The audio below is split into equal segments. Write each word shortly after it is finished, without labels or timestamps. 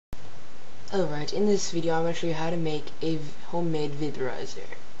Alright, in this video I'm going to show you how to make a homemade vaporizer.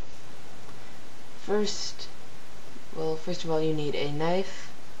 First of all you need a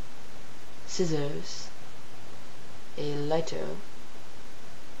knife, scissors, a lighter,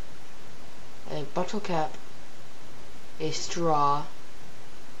 a bottle cap, a straw,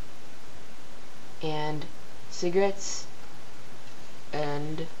 and cigarettes,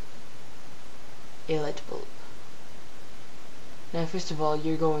 and a light bulb. Now first of all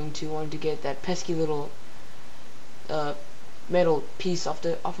you're going to want to get that pesky little metal piece off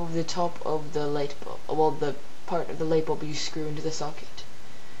of the top of the light bulb, well, the part of the light bulb you screw into the socket.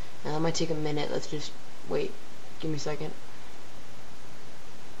 Now that might take a minute. Let's just wait. Give me a second.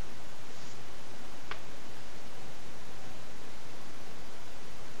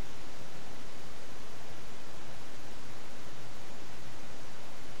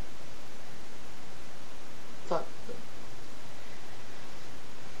 Fuck.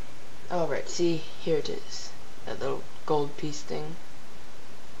 Alright, see, here it is. That little gold piece thing.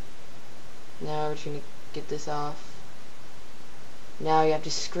 Now we're just gonna get this off. Now you have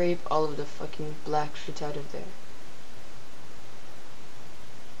to scrape all of the fucking black shit out of there.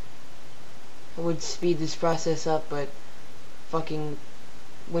 I would speed this process up, but fucking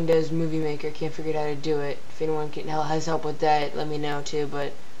Windows Movie Maker can't figure out how to do it. If anyone has help with that, let me know too,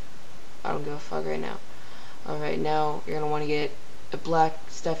 but I don't give a fuck right now. Alright, now you're gonna want to get the black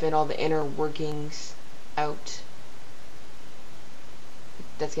stuff in, all the inner workings out.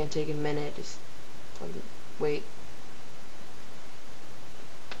 That's gonna take a minute. Just fucking wait.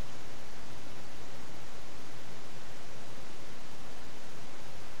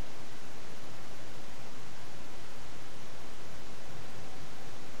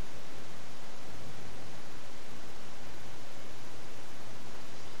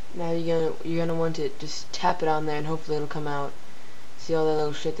 Now you're gonna want to just tap it on there and hopefully it'll come out. See all that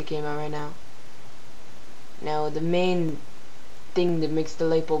little shit that came out right now? Now the main thing that makes the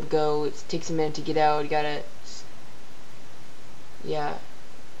light bulb go, it takes a minute to get out. You gotta, yeah.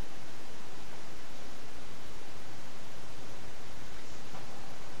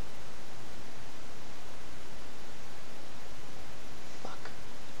 Fuck.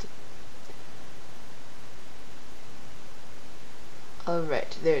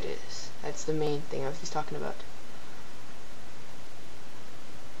 Alright, there it is. That's the main thing I was just talking about.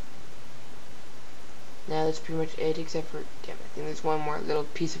 Now that's pretty much it, except for, damn, I think there's one more little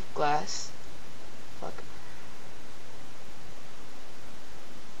piece of glass. Fuck.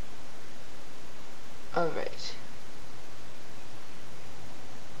 Alright.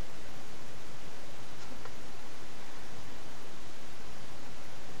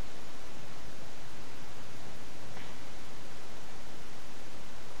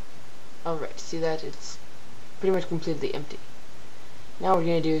 Alright, see that? It's pretty much completely empty. Now what we're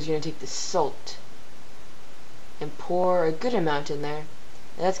going to do is you're going to take the salt and pour a good amount in there.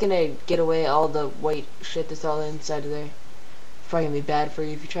 And that's going to get away all the white shit that's all inside of there. It's probably going to be bad for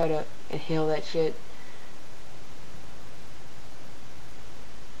you if you try to inhale that shit.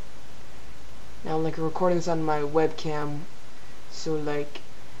 Now I'm like recording this on my webcam, so like,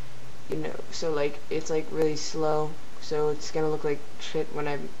 you know, so like it's like really slow, so it's going to look like shit when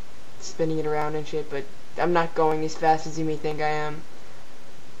I'm spinning it around and shit, but I'm not going as fast as you may think I am.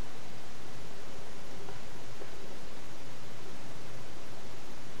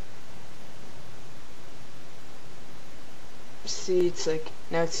 See, it's like,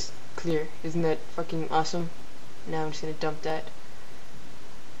 now it's clear. Isn't that fucking awesome? Now I'm just gonna dump that.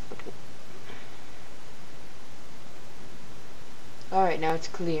 Okay. Alright, now it's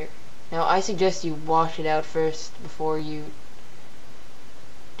clear. Now I suggest you wash it out first before you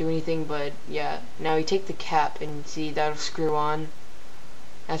do anything, but yeah. Now you take the cap and see that'll screw on.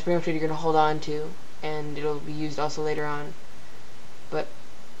 That's pretty much what you're gonna hold on to, and it'll be used also later on. But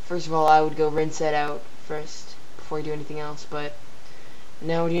first of all, I would go rinse that out first before you do anything else. But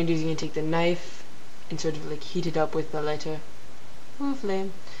now what you're gonna do is you're gonna take the knife and sort of like heat it up with the lighter. Ooh,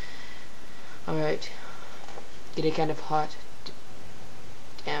 flame. Alright. Get it kind of hot.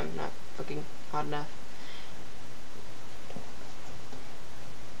 Damn, not fucking hot enough.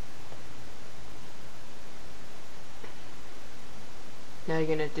 Now you're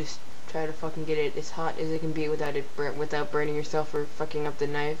gonna just try to fucking get it as hot as it can be without without burning yourself or fucking up the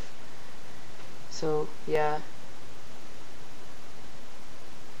knife. So yeah.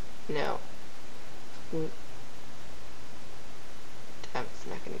 Now, damn, it's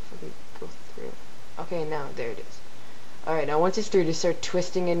not gonna fucking go through. Okay, now there it is. Alright, now once it's through, just start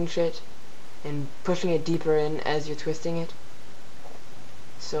twisting it and shit, and pushing it deeper in as you're twisting it.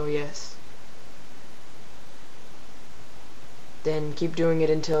 So yes. Then keep doing it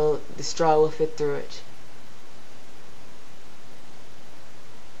until the straw will fit through it.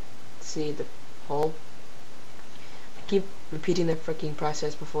 See the hole? Keep repeating the freaking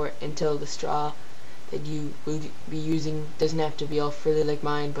process before until the straw that you will be using doesn't have to be all frilly like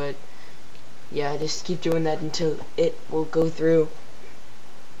mine, but yeah, just keep doing that until it will go through.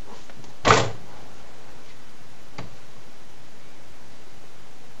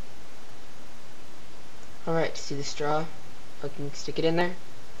 Alright, see the straw? Fucking stick it in there.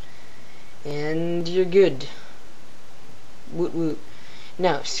 And you're good. Woot woot.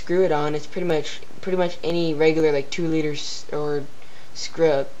 Now screw it on. It's pretty much any regular like 2 liters or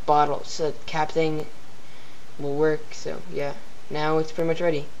screw bottle. So the cap thing will work. So yeah. Now it's pretty much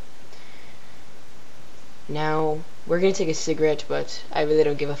ready. Now we're gonna take a cigarette, but I really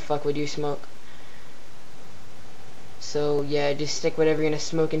don't give a fuck what you smoke. So yeah, just stick whatever you're gonna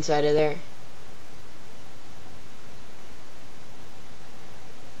smoke inside of there.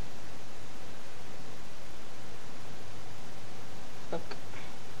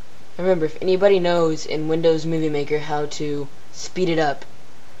 Remember, if anybody knows in Windows Movie Maker how to speed it up,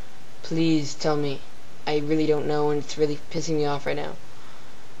 please tell me. I really don't know, and it's really pissing me off right now.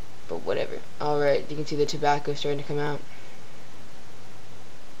 But whatever. Alright, you can see the tobacco starting to come out.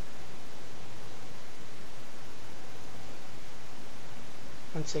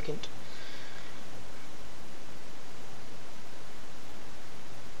 One second.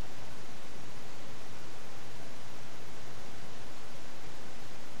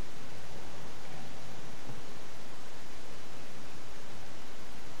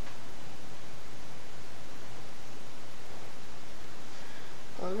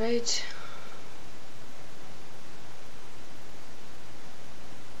 Alright.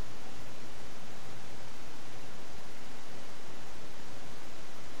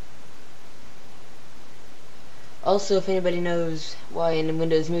 Also, if anybody knows why in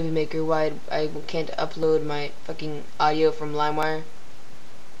Windows Movie Maker why I can't upload my fucking audio from LimeWire,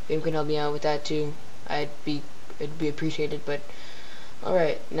 if you can help me out with that too, it'd be appreciated. But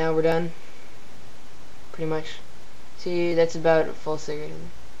alright, now we're done. Pretty much. See, that's about a full cigarette.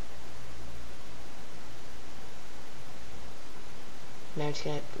 Now I'm just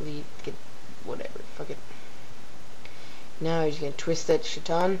gonna get whatever, fuck it. Now I'm just gonna twist that shit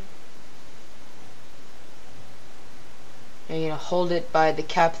on. And you're gonna hold it by the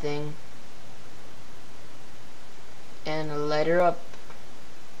cap thing and light her up.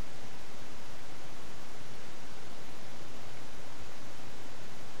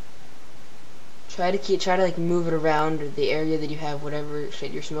 Try to like move it around the area that you have whatever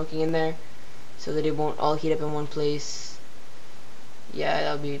shit you're smoking in there, so that it won't all heat up in one place. Yeah,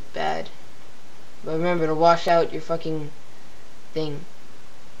 that'll be bad. But remember to wash out your fucking thing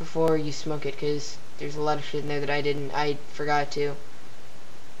before you smoke it, because there's a lot of shit in there that I forgot to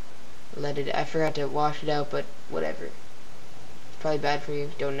I forgot to wash it out, but whatever. It's probably bad for you,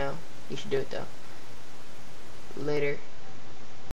 don't know. You should do it though. Later.